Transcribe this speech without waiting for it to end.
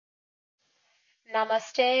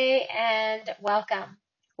Namaste and welcome.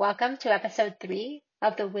 Welcome to episode 3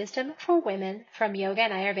 of the Wisdom for Women from Yoga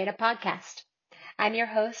and Ayurveda podcast. I'm your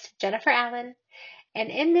host, Jennifer Allen, and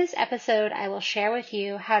in this episode, I will share with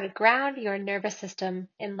you how to ground your nervous system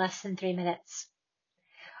in less than 3 minutes.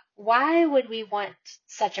 Why would we want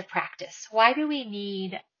such a practice? Why do we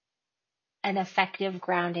need an effective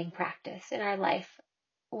grounding practice in our life?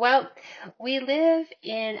 Well, we live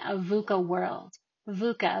in a VUCA world.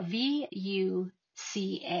 VUCA,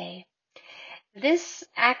 VUCA. This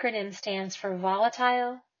acronym stands for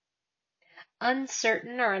volatile,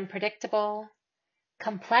 uncertain or unpredictable,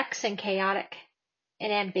 complex and chaotic,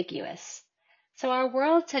 and ambiguous. So our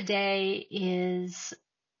world today is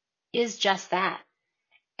just that.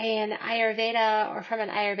 And Ayurveda, or from an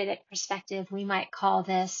Ayurvedic perspective, we might call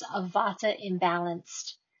this a Vata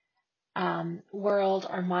imbalanced world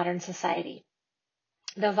or modern society.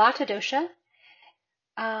 The Vata dosha,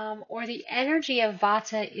 or the energy of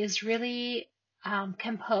Vata, is really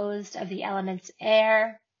composed of the elements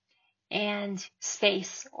air and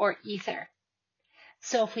space or ether.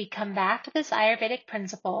 So if we come back to this Ayurvedic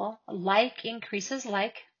principle, like increases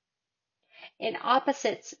like, and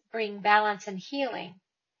opposites bring balance and healing,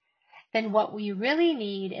 then what we really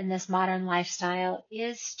need in this modern lifestyle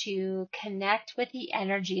is to connect with the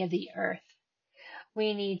energy of the earth.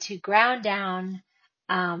 We need to ground down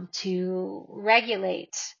to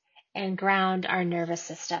regulate and ground our nervous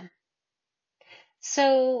system.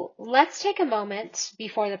 So let's take a moment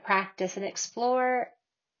before the practice and explore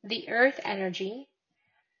the earth energy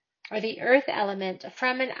or the earth element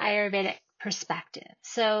from an Ayurvedic perspective.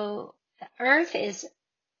 So earth is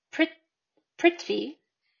Prithvi,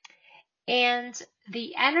 and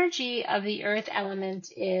the energy of the earth element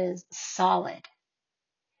is solid.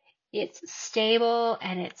 It's stable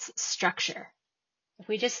and it's structure. If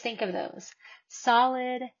we just think of those,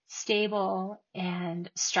 solid, stable, and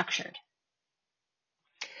structured.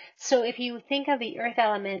 So if you think of the earth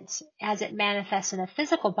element as it manifests in a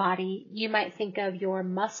physical body, you might think of your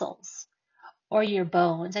muscles or your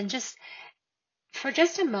bones. And for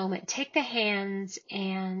just a moment, take the hands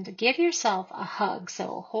and give yourself a hug.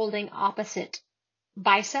 So holding opposite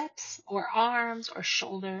biceps or arms or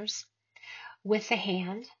shoulders with the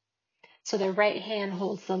hand. So the right hand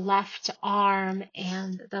holds the left arm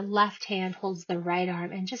and the left hand holds the right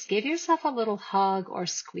arm. And just give yourself a little hug or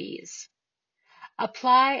squeeze.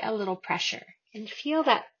 Apply a little pressure and feel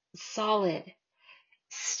that solid,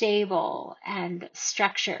 stable, and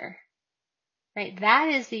structure, right? That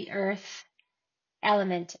is the earth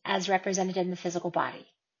element as represented in the physical body.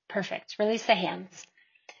 Perfect. Release the hands.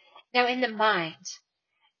 Now in the mind,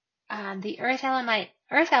 the earth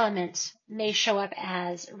element may show up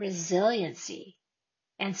as resiliency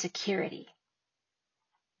and security.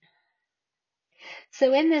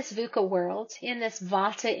 So in this VUCA world, in this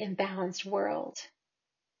Vata imbalanced world,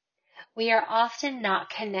 we are often not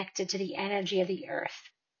connected to the energy of the earth,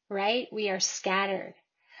 right? We are scattered.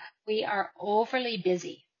 We are overly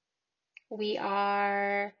busy. We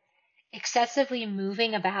are excessively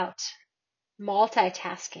moving about,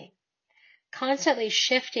 multitasking, constantly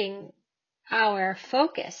shifting our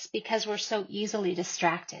focus because we're so easily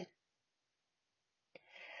distracted.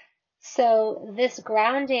 So this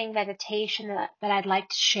grounding meditation that I'd like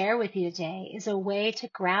to share with you today is a way to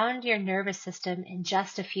ground your nervous system in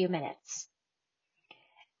just a few minutes.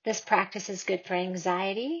 This practice is good for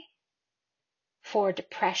anxiety, for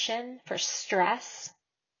depression, for stress,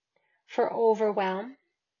 for overwhelm,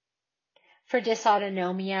 for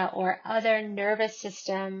dysautonomia or other nervous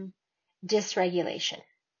system dysregulation.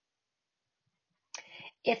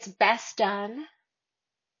 It's best done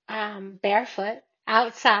barefoot,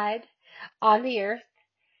 outside, on the earth,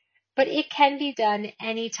 but it can be done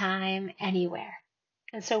anytime, anywhere.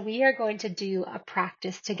 And so we are going to do a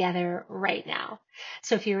practice together right now.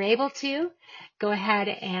 So if you're able to, go ahead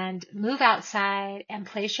and move outside and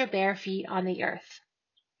place your bare feet on the earth.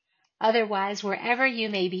 Otherwise, wherever you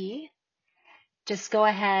may be, just go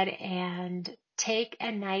ahead and take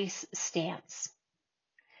a nice stance.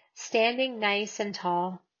 Standing nice and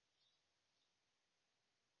tall.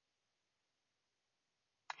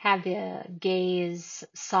 Have the gaze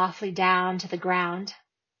softly down to the ground.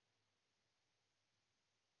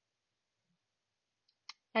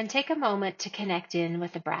 And take a moment to connect in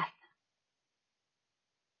with the breath.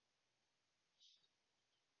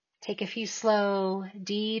 Take a few slow,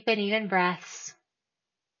 deep, and even breaths.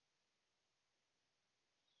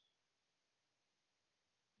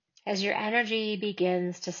 As your energy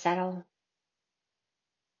begins to settle.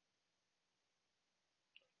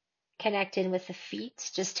 Connect in with the feet.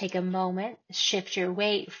 Just take a moment. Shift your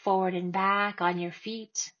weight forward and back on your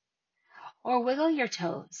feet. or wiggle your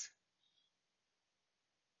toes.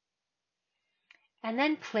 And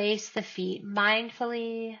then place the feet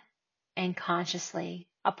mindfully and consciously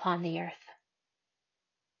upon the earth.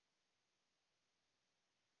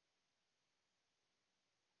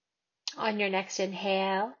 On your next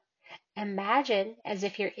inhale, imagine as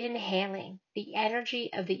if you're inhaling the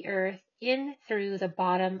energy of the earth in through the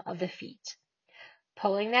bottom of the feet,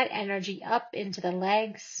 pulling that energy up into the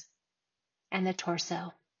legs and the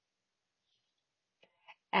torso.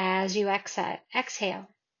 As you exhale,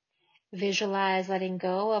 visualize letting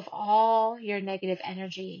go of all your negative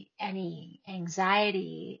energy, any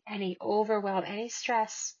anxiety, any overwhelm, any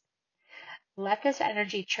stress. Let this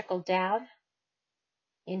energy trickle down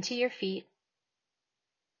into your feet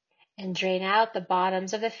and drain out the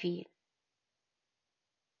bottoms of the feet,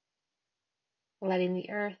 letting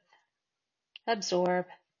the earth absorb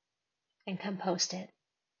and compost it.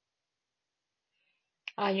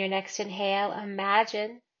 On your next inhale,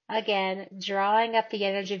 imagine again drawing up the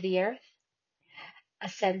energy of the earth, a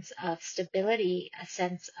sense of stability, a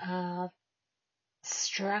sense of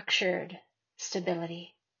structured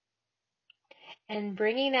stability, and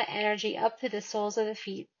bringing that energy up through the soles of the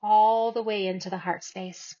feet all the way into the heart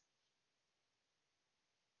space.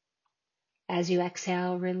 As you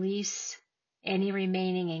exhale, release any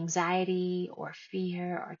remaining anxiety or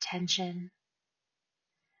fear or tension.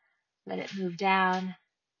 Let it move down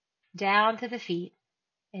to the feet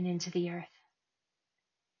and into the earth.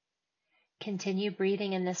 Continue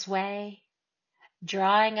breathing in this way,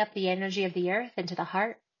 drawing up the energy of the earth into the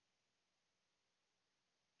heart.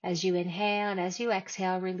 As you inhale and as you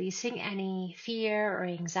exhale, releasing any fear or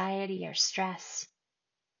anxiety or stress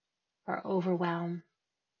or overwhelm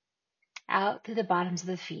out through the bottoms of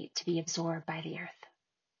the feet to be absorbed by the earth.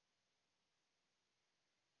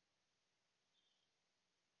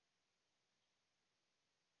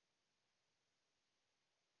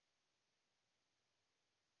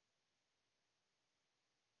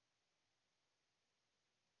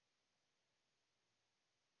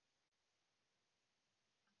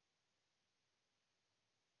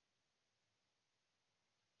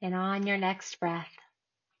 And on your next breath,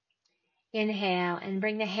 inhale and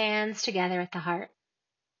bring the hands together at the heart,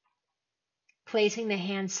 placing the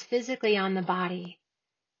hands physically on the body,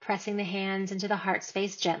 pressing the hands into the heart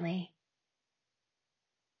space gently.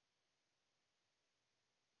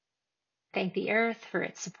 Thank the earth for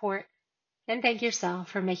its support, and thank yourself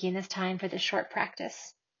for making this time for this short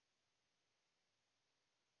practice.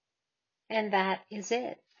 And that is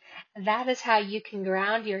it. That is how you can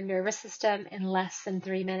ground your nervous system in less than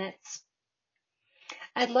 3 minutes.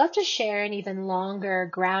 I'd love to share an even longer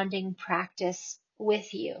grounding practice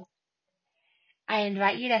with you. I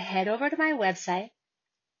invite you to head over to my website,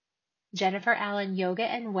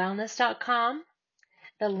 jenniferallenyogaandwellness.com.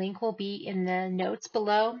 The link will be in the notes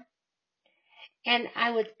below. And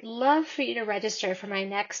I would love for you to register for my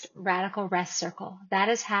next Radical Rest Circle. That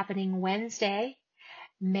is happening Wednesday,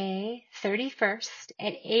 May 31st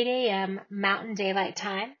at 8 a.m. Mountain Daylight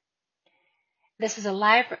Time. This is a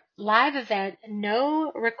live event,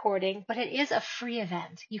 no recording, but it is a free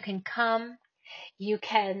event. You can come, you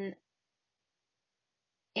can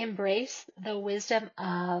embrace the wisdom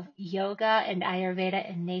of yoga and Ayurveda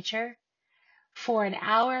and nature for an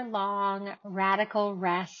hour-long radical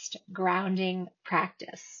rest grounding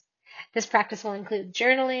practice. This practice will include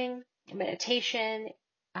journaling, meditation,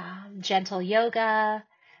 gentle yoga,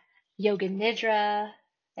 yoga nidra,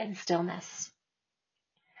 and stillness.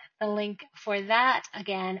 The link for that,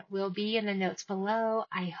 again, will be in the notes below.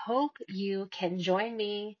 I hope you can join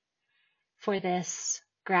me for this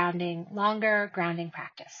longer grounding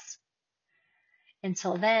practice.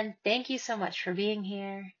 Until then, thank you so much for being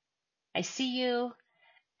here. I see you,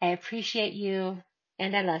 I appreciate you,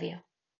 and I love you.